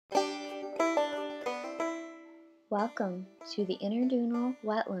Welcome to the interdunal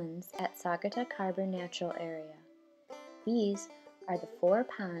wetlands at Saugatuck Harbor Natural Area. These are the 4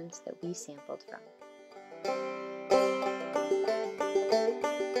 ponds that we sampled from.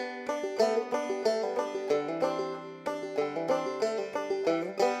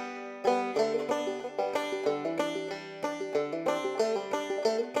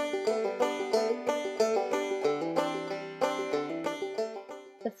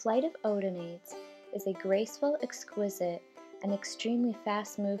 The flight of odonates is a graceful, exquisite, and extremely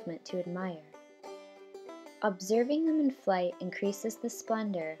fast movement to admire. Observing them in flight increases the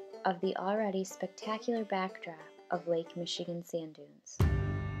splendor of the already spectacular backdrop of Lake Michigan sand dunes.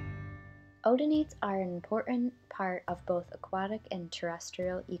 Odonates are an important part of both aquatic and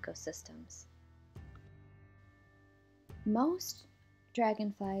terrestrial ecosystems. Most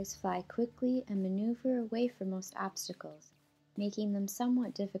dragonflies fly quickly and maneuver away from most obstacles, making them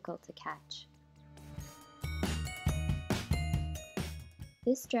somewhat difficult to catch.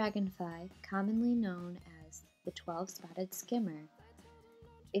 This dragonfly, commonly known as the 12-spotted skimmer,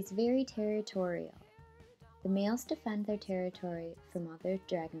 is very territorial. The males defend their territory from other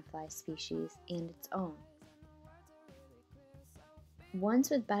dragonfly species and its own.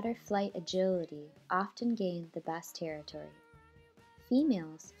 Ones with better flight agility often gain the best territory.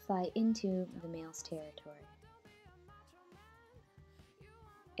 Females fly into the male's territory.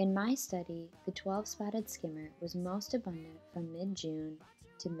 In my study, the 12-spotted skimmer was most abundant from mid-June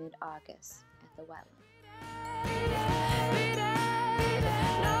to mid-August at the wetland.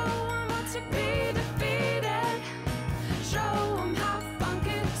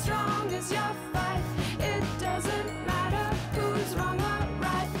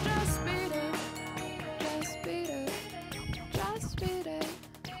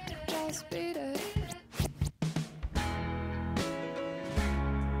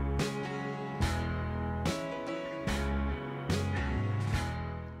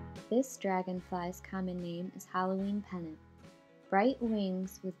 This dragonfly's common name is Halloween pennant. Bright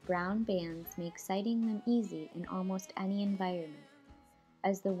wings with brown bands make sighting them easy in almost any environment.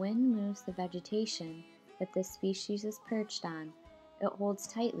 As the wind moves the vegetation that this species is perched on, it holds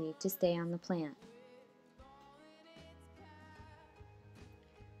tightly to stay on the plant.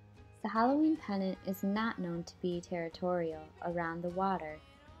 The Halloween pennant is not known to be territorial around the water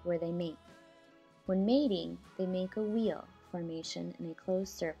where they mate. When mating, they make a wheel formation in a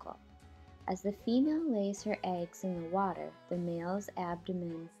closed circle. As the female lays her eggs in the water, the male's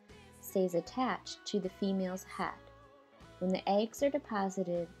abdomen stays attached to the female's head. When the eggs are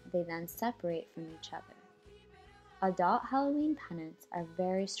deposited, they then separate from each other. Adult Halloween pennants are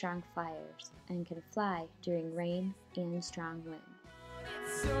very strong flyers and can fly during rain and strong wind.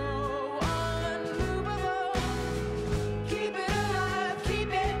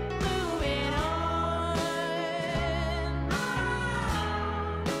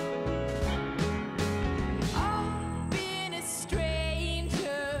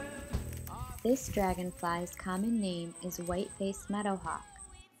 This dragonfly's common name is white-faced meadowhawk.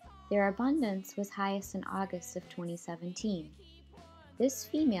 Their abundance was highest in August of 2017. This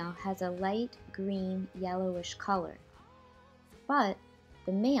female has a light green yellowish color, but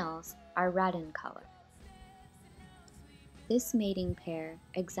the males are red in color. This mating pair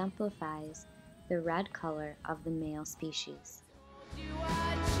exemplifies the red color of the male species.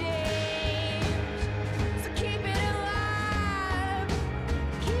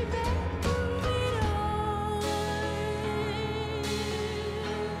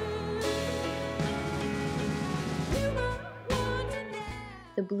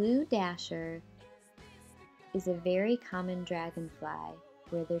 The blue dasher is a very common dragonfly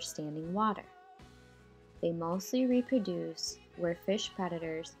where there's standing water. They mostly reproduce where fish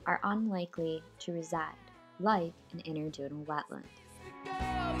predators are unlikely to reside, like an interdunal wetland.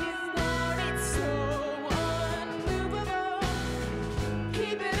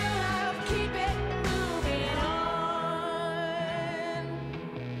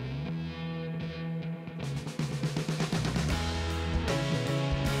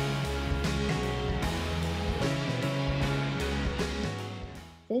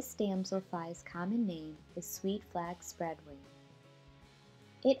 This damselfly's common name is sweet flag spreadwing.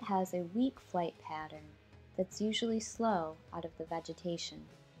 It has a weak flight pattern that's usually slow out of the vegetation.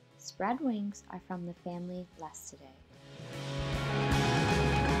 Spreadwings are from the family Lestidae.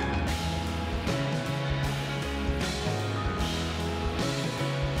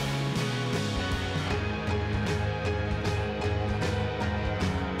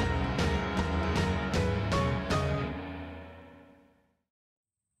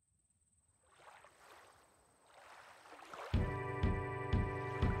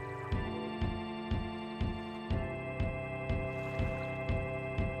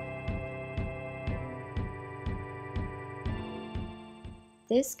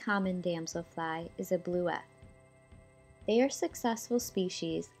 This common damselfly is a bluet. They are successful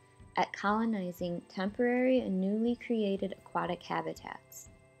species at colonizing temporary and newly created aquatic habitats.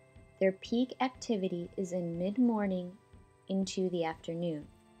 Their peak activity is in mid-morning into the afternoon.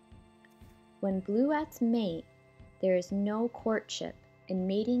 When bluets mate, there is no courtship, and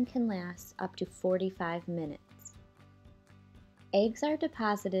mating can last up to 45 minutes. Eggs are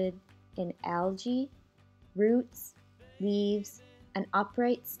deposited in algae, roots, leaves, and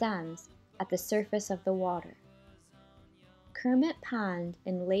upright stems at the surface of the water. Kermit Pond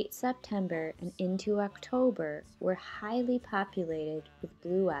in late September and into October were highly populated with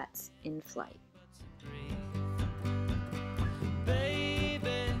bluets in flight.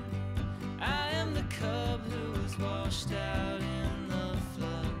 Baby, I am the cub who was washed out in the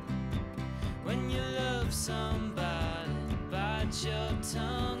flood. When you love somebody, bite your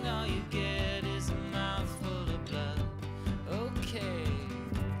tongue, all you